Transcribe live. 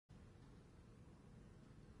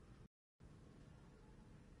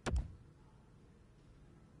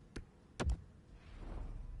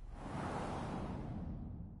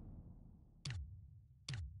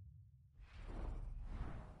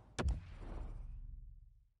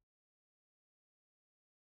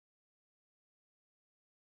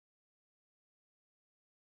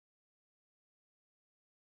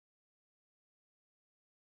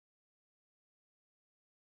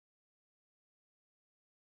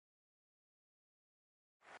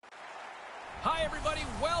Hi, everybody.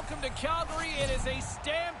 Welcome to Calgary. It is a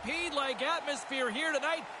stampede-like atmosphere here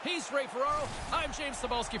tonight. He's Ray Ferraro. I'm James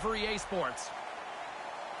Cebulski for EA Sports.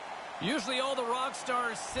 Usually all the rock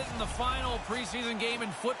stars sit in the final preseason game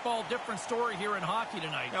in football. Different story here in hockey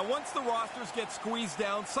tonight. Now, once the rosters get squeezed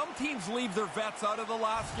down, some teams leave their vets out of the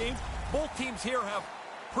last game. Both teams here have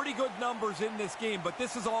pretty good numbers in this game, but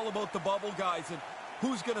this is all about the bubble guys and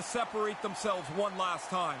who's going to separate themselves one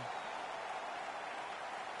last time.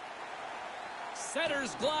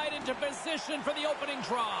 Setters glide into position for the opening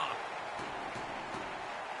draw.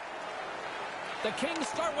 The Kings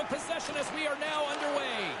start with possession as we are now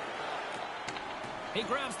underway. He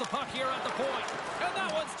grabs the puck here at the point, and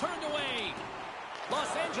that one's turned away.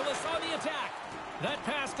 Los Angeles on the attack. That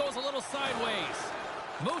pass goes a little sideways.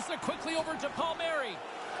 Moves it quickly over to Palmieri.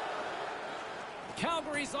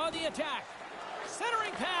 Calgary's on the attack.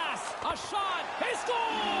 Centering pass, a shot, he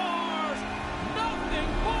scores! Nothing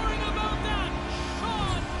boring about that.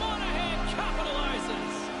 Sean Monahan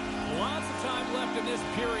capitalizes. Lots of time left in this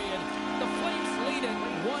period. The Flames lead it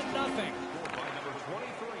 1-0.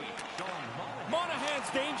 Monahan's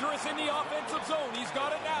dangerous in the offensive zone. He's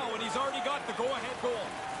got it now, and he's already got the go-ahead goal.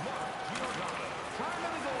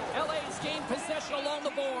 LA's gained possession along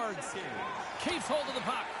the boards. Keeps hold of the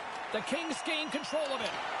puck. The Kings gain control of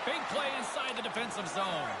it. Big play inside the defensive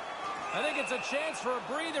zone. I think it's a chance for a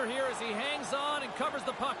breather here as he hangs on and covers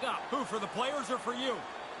the puck up. Who, for the players or for you?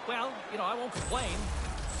 Well, I won't complain.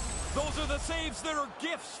 Those are the saves that are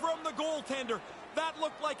gifts from the goaltender. That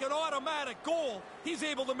looked like an automatic goal. He's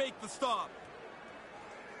able to make the stop.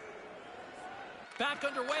 Back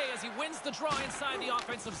underway as he wins the draw inside the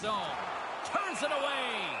offensive zone. Turns it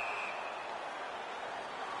away.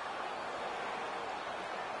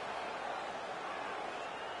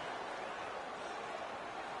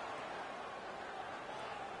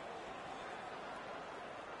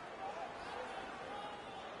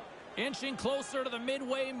 Inching closer to the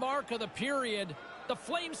midway mark of the period, the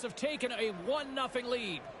Flames have taken a 1-0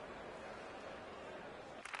 lead.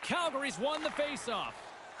 Calgary's won the faceoff.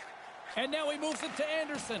 And now he moves it to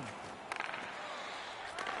Anderson.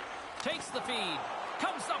 Takes the feed.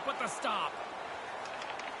 Comes up with the stop.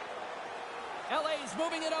 LA's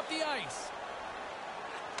moving it up the ice.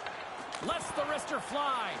 Lets the wrister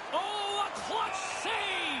fly. Oh, a clutch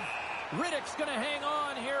save! Riddick's going to hang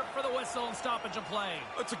on here for the whistle and stoppage of play.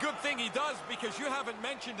 It's a good thing he does because you haven't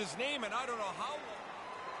mentioned his name and I don't know how long.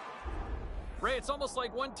 Ray, it's almost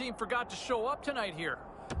like one team forgot to show up tonight here.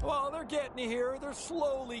 Well, they're getting here. They're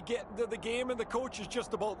slowly getting to the game, and the coach has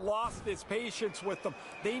just about lost his patience with them.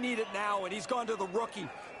 They need it now, and he's gone to the rookie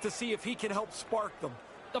to see if he can help spark them.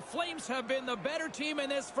 The Flames have been the better team in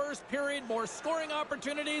this first period. More scoring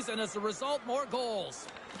opportunities, and as a result, more goals.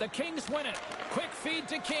 The Kings win it. Quick feed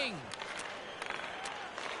to King.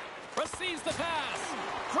 Receives the pass.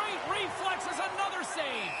 Great reflexes, another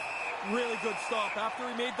save. Really good stop. After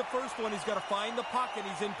he made the first one, he's got to find the puck, and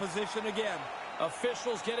he's in position again.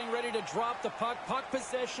 Officials getting ready to drop the puck. Puck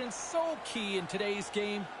possession so key in today's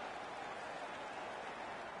game.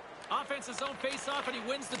 Offensive zone face-off, and he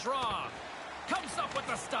wins the draw. Comes up with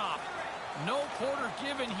the stop. No quarter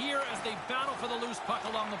given here as they battle for the loose puck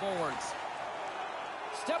along the boards.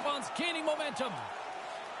 Stepan's gaining momentum.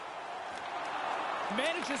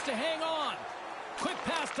 Manages to hang on. Quick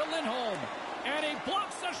pass to Lindholm. And he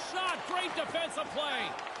blocks a shot. Great defensive play.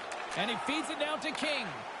 And he feeds it down to King.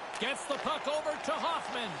 Gets the puck over to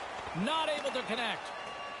Hoffman. Not able to connect.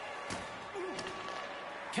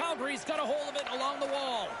 Calgary's got a hold of it along the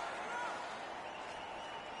wall.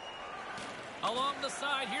 Along the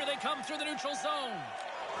side, here they come through the neutral zone.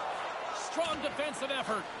 Strong defensive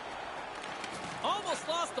effort. Almost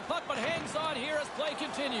lost the puck, but hangs on here as play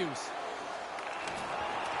continues.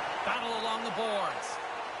 Battle along the boards.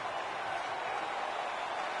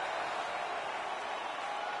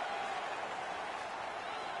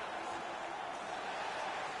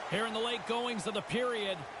 Here in the late goings of the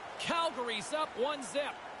period, Calgary's up 1-0.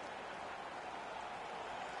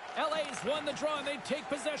 LA's won the draw, and they take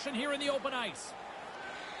possession here in the open ice.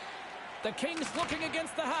 The Kings looking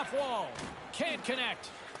against the half wall. Can't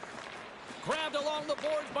connect. Grabbed along the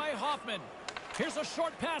boards by Hoffman. Here's a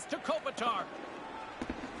short pass to Kopitar.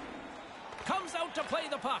 Comes out to play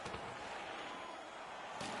the puck.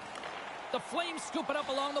 The Flames scoop it up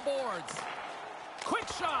along the boards. Quick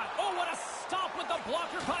shot. Oh, what a stop with the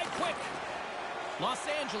blocker by Quick. Los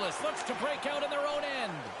Angeles looks to break out in their own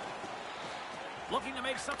end. Looking to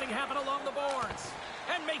make something happen along the boards.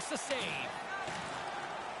 And makes the save.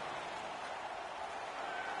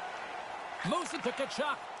 Moves it to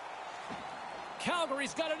Tkachuk.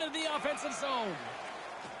 Calgary's got it into the offensive zone.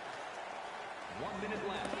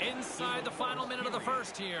 Inside the final minute of the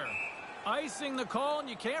first here. Icing the call, and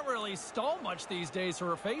you can't really stall much these days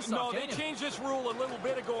for a faceoff. No, they changed this rule a little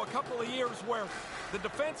bit ago, a couple of years, where the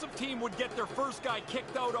defensive team would get their first guy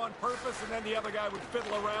kicked out on purpose, and then the other guy would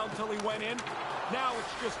fiddle around till he went in. Now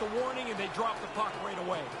it's just a warning, and they drop the puck right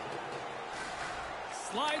away.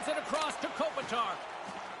 Slides it across to Kopitar.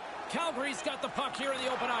 Calgary's got the puck here in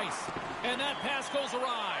the open ice, and that pass goes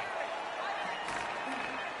awry.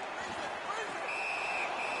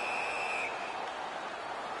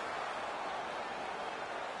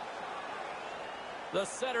 The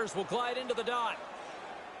setters will glide into the dot.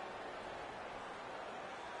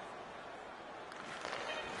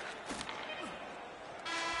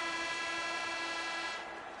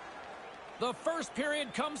 The first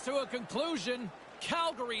period comes to a conclusion.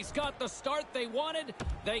 Calgary's got the start they wanted.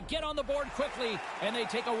 They get on the board quickly, and they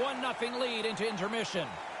take a 1-0 lead into intermission.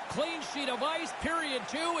 Clean sheet of ice. Period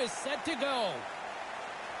 2 is set to go.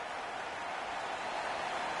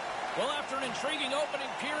 Well, after an intriguing opening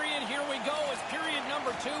period, here we go as period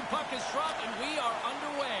number 2. Puck is dropped, and we are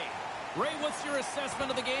underway. Ray, what's your assessment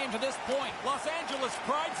of the game to this point? Los Angeles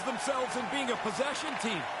prides themselves in being a possession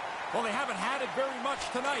team. Well, they haven't had it very much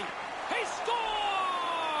tonight. He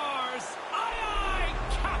scores! Aye, aye,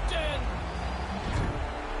 Captain!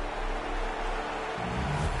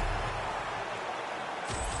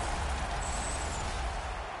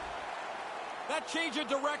 That change of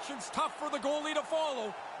direction's tough for the goalie to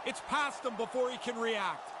follow. It's past him before he can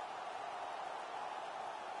react.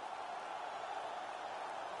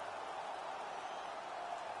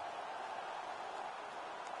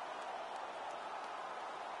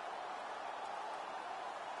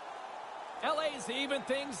 LA's even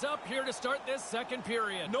things up here to start this second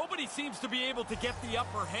period. Nobody seems to be able to get the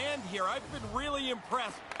upper hand here. I've been really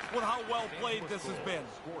impressed with how well played this has been.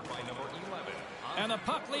 And the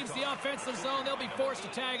puck leaves the offensive zone. They'll be forced to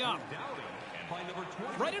tag up.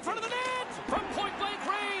 Right in front of the net! From point-blank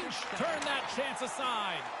range! Turn that chance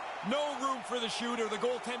aside. No room for the shooter. The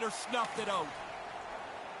goaltender snuffed it out.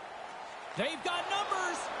 They've got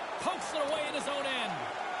numbers! Pokes it away in his own end.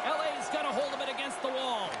 LA's got a hold of it against the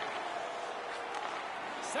wall.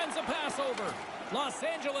 Sends a pass over. Los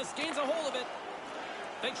Angeles gains a hold of it.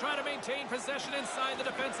 They try to maintain possession inside the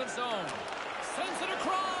defensive zone. Sends it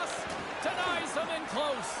across. Denies him in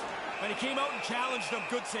close. And he came out and challenged him.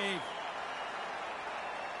 Good save.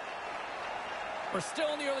 We're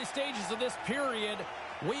still in the early stages of this period.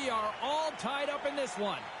 We are all tied up in this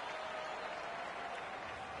one.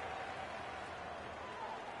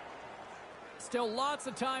 Still lots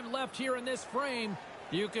of time left here in this frame.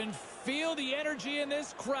 You can feel the energy in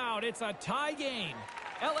this crowd. It's a tie game.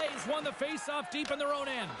 LA's won the face-off deep in their own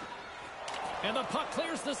end. And the puck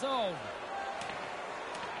clears the zone.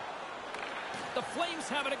 The Flames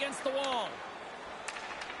have it against the wall.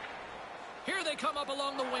 Here they come up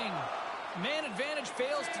along the wing. Man advantage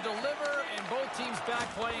fails to deliver, and both teams back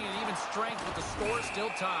playing at even strength with the score still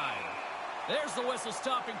tied. There's the whistle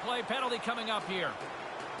stopping play. Penalty coming up here.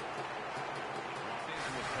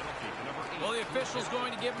 Well, the official's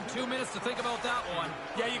going to give him 2 minutes to think about that one.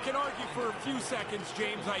 Yeah, you can argue for a few seconds,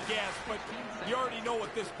 James, I guess, but you already know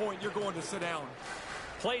at this point you're going to sit down.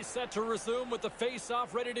 Play set to resume with the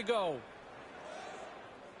face-off ready to go.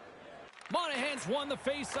 Monahan's won the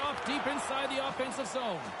face-off deep inside the offensive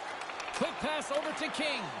zone. Quick pass over to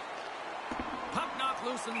King. Puck knocked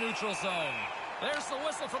loose in the neutral zone. There's the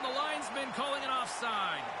whistle from the linesman calling an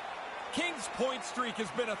offside. King's point streak has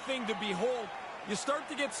been a thing to behold. You start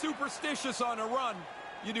to get superstitious on a run.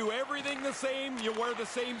 You do everything the same. You wear the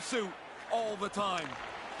same suit all the time.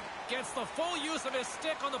 Gets the full use of his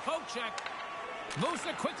stick on the poke check. Moves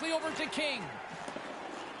it quickly over to King.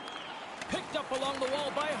 Picked up along the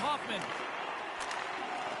wall by Hoffman.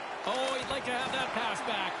 Oh, he'd like to have that pass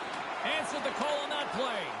back. Answered the call on that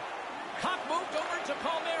play. Puck moved over to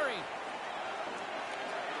Palmieri.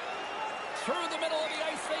 Through the middle of the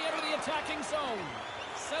ice, they enter the attacking zone.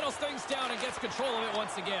 Settles things down and gets control of it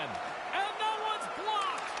once again. And that one's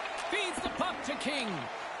blocked. Feeds the puck to King.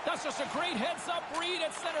 That's just a great heads-up read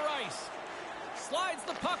at center ice. Slides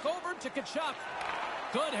the puck over to Tkachuk.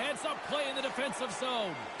 Good heads-up play in the defensive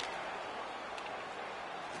zone.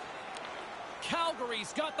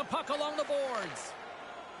 Calgary's got the puck along the boards.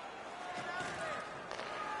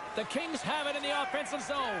 The Kings have it in the offensive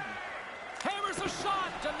zone. Hammers a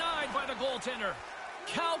shot, denied by the goaltender.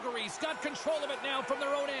 Calgary's got control of it now from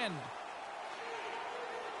their own end.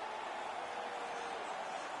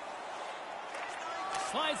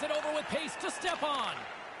 Slides it over with pace to step on.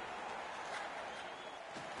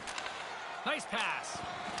 Nice pass.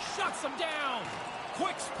 Shuts him down.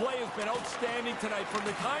 Quick's play has been outstanding tonight. From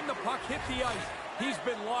the time the puck hit the ice, he's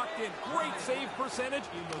been locked in. Great save percentage,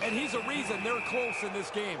 and he's a reason they're close in this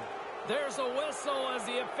game. There's a whistle as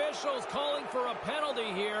the official's calling for a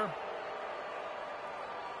penalty here.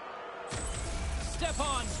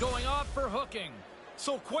 Stepan's going off for hooking.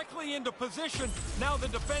 So quickly into position, now the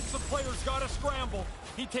defensive player's got to scramble.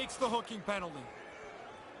 He takes the hooking penalty.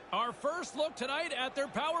 Our first look tonight at their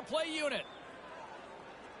power play unit.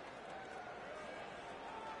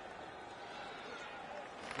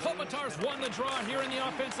 Kopitar's won the draw here in the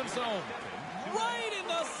offensive zone. Right in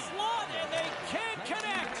the slot, and they can't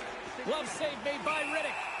connect. Glove save made by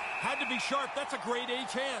Riddick. Had to be sharp. That's a grade A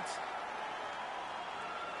chance.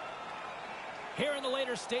 Here in the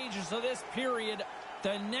later stages of this period,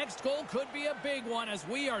 the next goal could be a big one as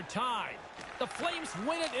we are tied. The Flames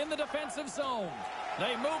win it in the defensive zone.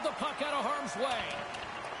 They move the puck out of harm's way.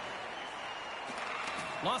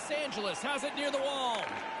 Los Angeles has it near the wall.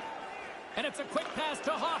 And it's a quick pass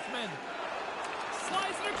to Hoffman.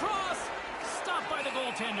 Slides it across. Stopped by the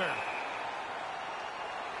goaltender.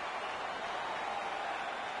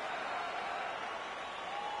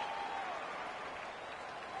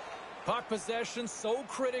 Puck possession so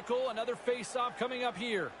critical. Another face-off coming up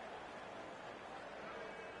here.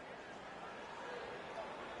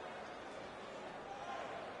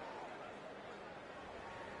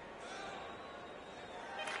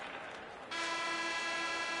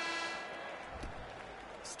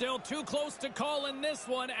 Still too close to call in this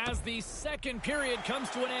one as the second period comes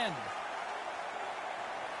to an end.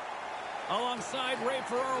 Alongside Ray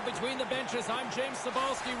Ferraro between the benches, I'm James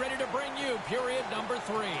Cybulski, ready to bring you period number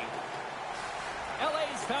 3.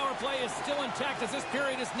 LA's power play is still intact as this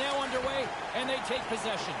period is now underway, and they take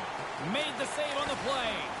possession. Made the save on the play.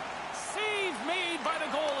 Save made by the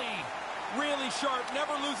goalie. Really sharp,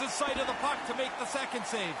 never loses sight of the puck to make the second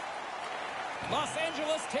save. Los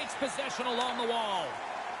Angeles takes possession along the wall.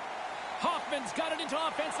 Hoffman's got it into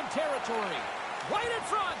offensive territory. Right in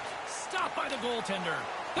front. Stopped by the goaltender.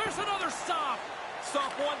 There's another stop.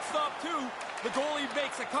 Stop one, stop two. The goalie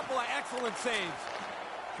makes a couple of excellent saves.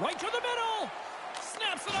 Right to the middle.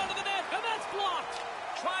 Snaps it onto the net, and that's blocked.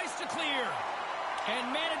 Tries to clear.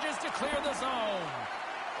 And manages to clear the zone.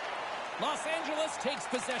 Los Angeles takes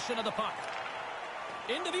possession of the puck.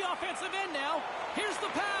 Into the offensive end now. Here's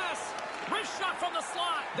the pass. Wrist shot from the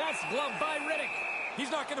slot. That's gloved by Riddick. He's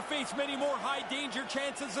not going to face many more high-danger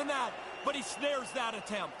chances than that, but he snares that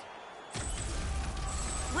attempt.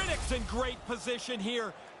 Riddick's in great position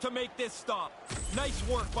here to make this stop. Nice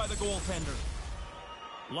work by the goaltender.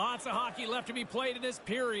 Lots of hockey left to be played in this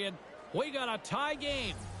period. We got a tie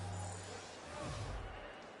game.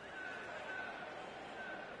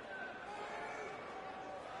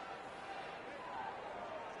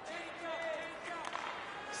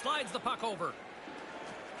 Slides the puck over.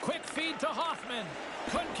 Quick feed to Hoffman.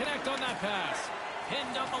 Couldn't connect on that pass.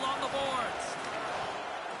 Pinned up along the boards.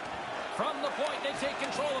 From the point, they take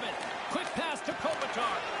control of it. Quick pass to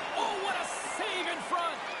Kopitar. Oh, what a save in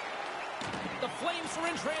front. The Flames are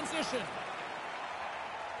in transition.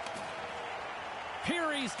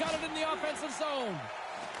 Peary's got it in the offensive zone.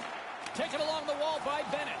 Taken along the wall by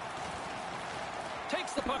Bennett.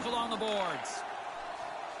 Takes the puck along the boards.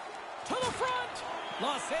 To the front.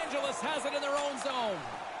 Los Angeles has it in their own zone.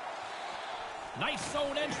 Nice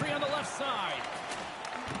zone entry on the left side.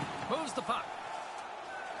 Moves the puck.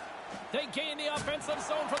 They gain the offensive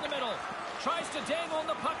zone from the middle. Tries to dangle and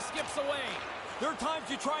the puck skips away. There are times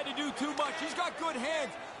you try to do too much. He's got good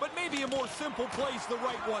hands, but maybe a more simple play's the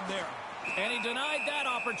right one there. And he denied that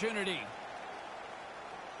opportunity.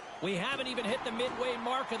 We haven't even hit the midway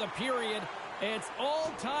mark of the period. It's all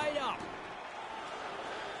tied up.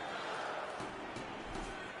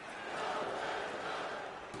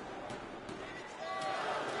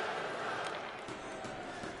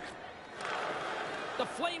 The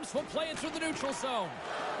Flames will play it through the neutral zone.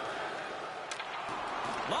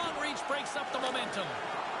 Long reach breaks up the momentum.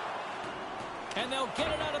 And they'll get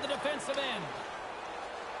it out of the defensive end.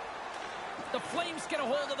 The Flames get a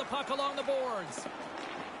hold of the puck along the boards.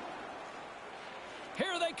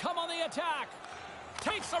 Here they come on the attack.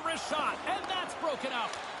 Takes a wrist shot, and that's broken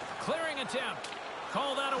up. Clearing attempt.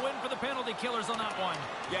 Call that a win for the penalty killers on that one.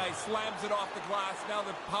 Yeah, he slams it off the glass. Now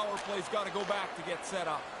the power play's got to go back to get set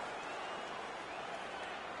up.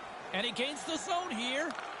 And he gains the zone here.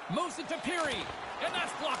 Moves it to Peary. And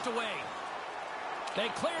that's blocked away. They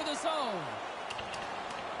clear the zone.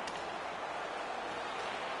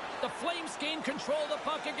 The Flames gain control of the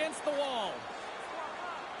puck against the wall.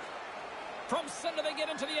 From center, they get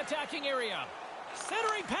into the attacking area.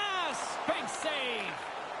 Centering pass. Big save.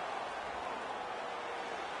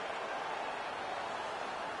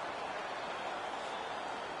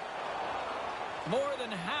 More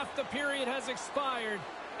than half the period has expired.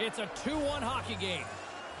 It's a 2-1 hockey game.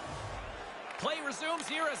 Play resumes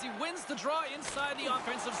here as he wins the draw inside the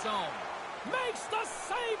offensive zone. Makes the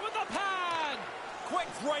save with the pad.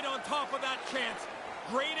 Quick's right on top of that chance.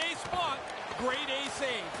 Grade A spot, grade A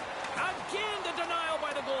save. Again, the denial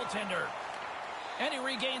by the goaltender. And he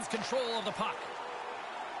regains control of the puck.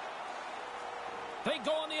 They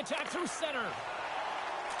go on the attack through center.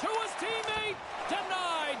 To his teammate.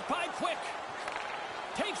 Denied by Quick.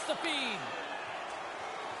 Takes the feed.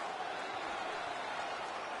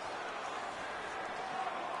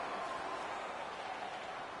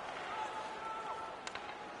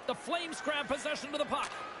 The Flames grab possession of the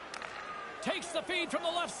puck. Takes the feed from the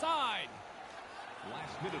left side.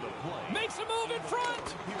 Last minute of play. Makes a move in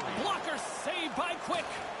front. Blocker saved by Quick.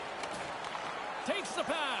 Takes the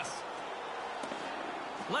pass.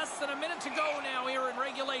 Less than a minute to go now here in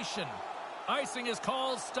regulation. Icing is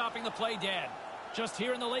called, stopping the play dead. Just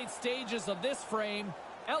here in the late stages of this frame,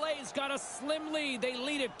 LA's got a slim lead. They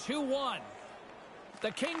lead it 2-1.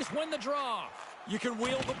 The Kings win the draw. You can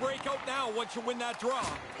wheel the breakout now once you win that draw.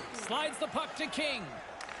 Slides the puck to King.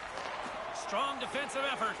 Strong defensive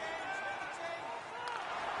effort.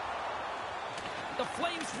 The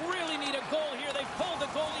Flames really need a goal here. They pulled the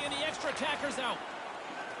goalie and the extra attackers out.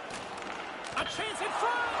 A chance in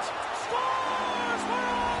front. Scores!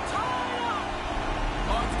 We're all tied up.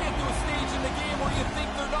 Oh, it's getting to a stage in the game where you think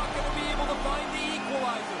they're not going to be able to find the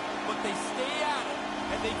equalizer. But they stay at it,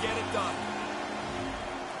 and they get it done.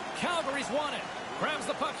 Calgary's won it. Grabs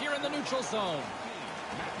the puck here in the neutral zone.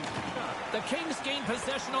 The Kings gain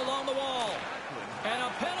possession along the wall. And a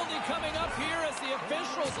penalty coming up here as the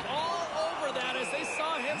officials all over that as they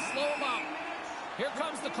saw him slow him up. Here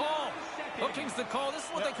comes the call. Booking's the call. This is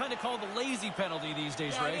what they kind of call the lazy penalty these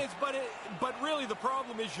days, yeah, Ray. it is, but really the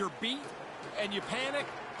problem is you're beat and you panic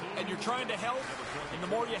and you're trying to help. And the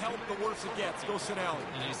more you help, the worse it gets. Go sit down.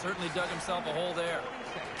 And he certainly dug himself a hole there.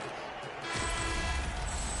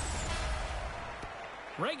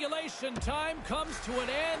 Regulation time comes to an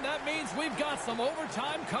end. That means we've got some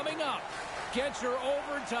overtime coming up. Get your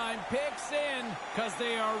overtime picks in because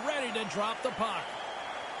they are ready to drop the puck.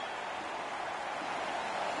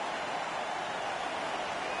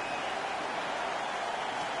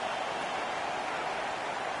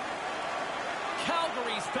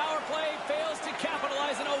 Calgary's power play fails to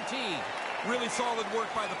capitalize in OT. Really solid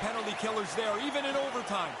work by the penalty killers there. Even in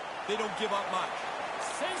overtime, they don't give up much.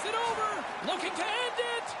 Sends it over, looking to end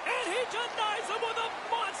it, and he denies him with a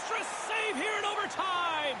monstrous save here in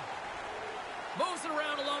overtime. Moves it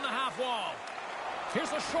around along the half wall.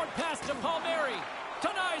 Here's a short pass to Palmieri.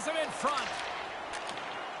 Denies him in front.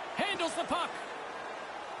 Handles the puck.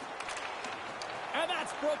 And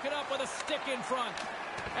that's broken up with a stick in front.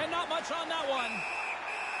 And not much on that one.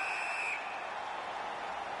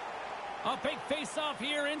 A big face-off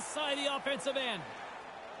here inside the offensive end.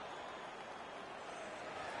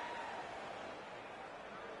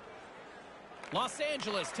 Los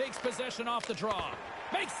Angeles takes possession off the draw.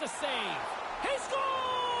 Makes the save. He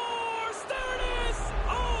scores! There it is!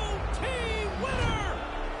 OT winner!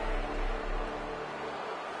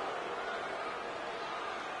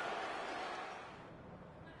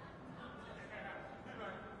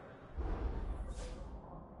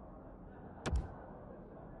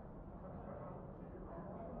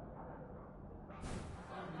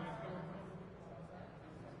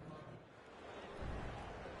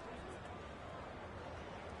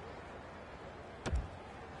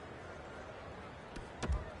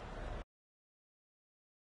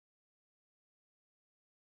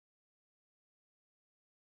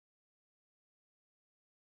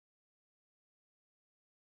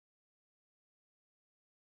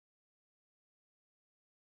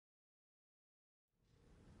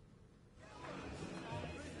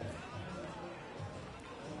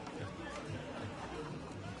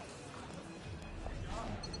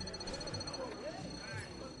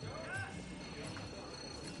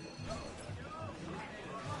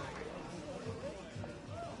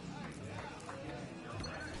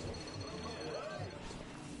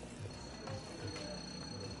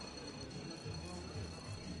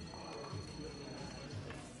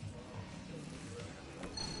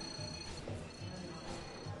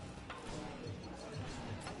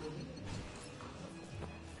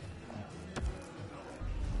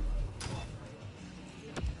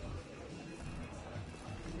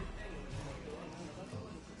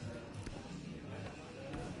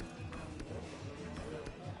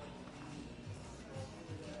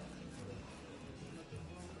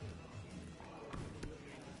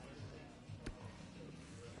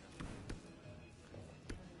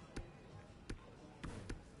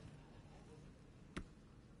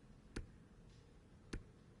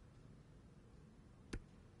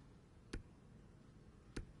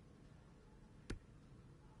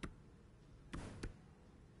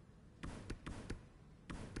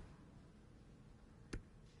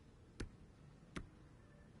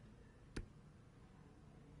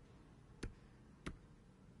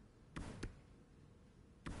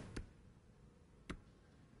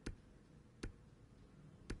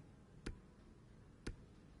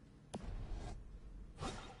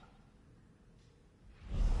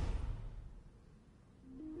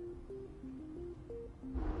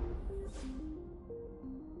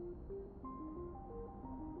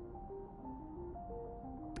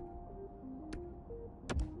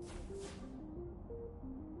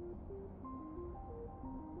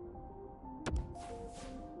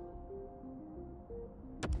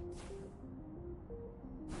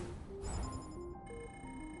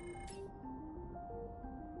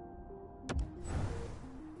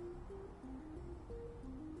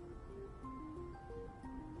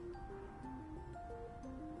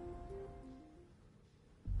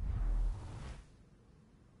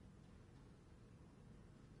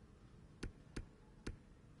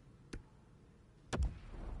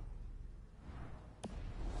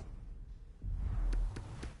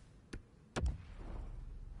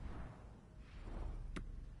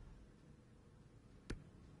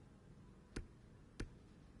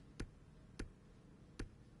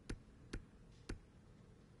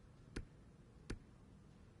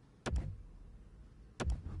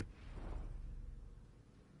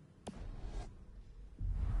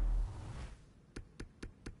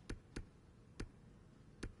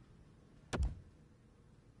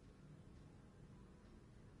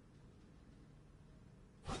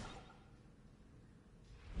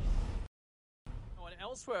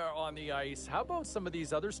 elsewhere on the ice, how about some of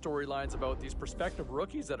these other storylines about these prospective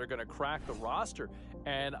rookies that are going to crack the roster?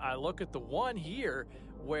 And I look at the one here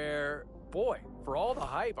where, boy, for all the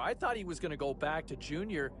hype, I thought he was going to go back to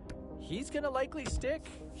junior. He's going to likely stick.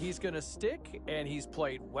 He's going to stick, and he's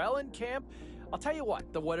played well in camp. I'll tell you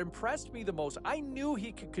what impressed me the most, I knew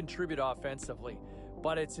he could contribute offensively,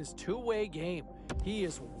 but it's his two-way game. He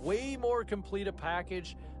is way more complete a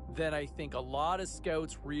package than I think a lot of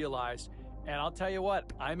scouts realized. And I'll tell you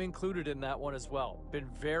what, I'm included in that one as well. Been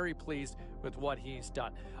very pleased with what he's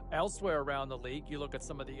done. Elsewhere around the league, you look at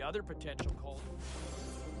some of the other potential calls.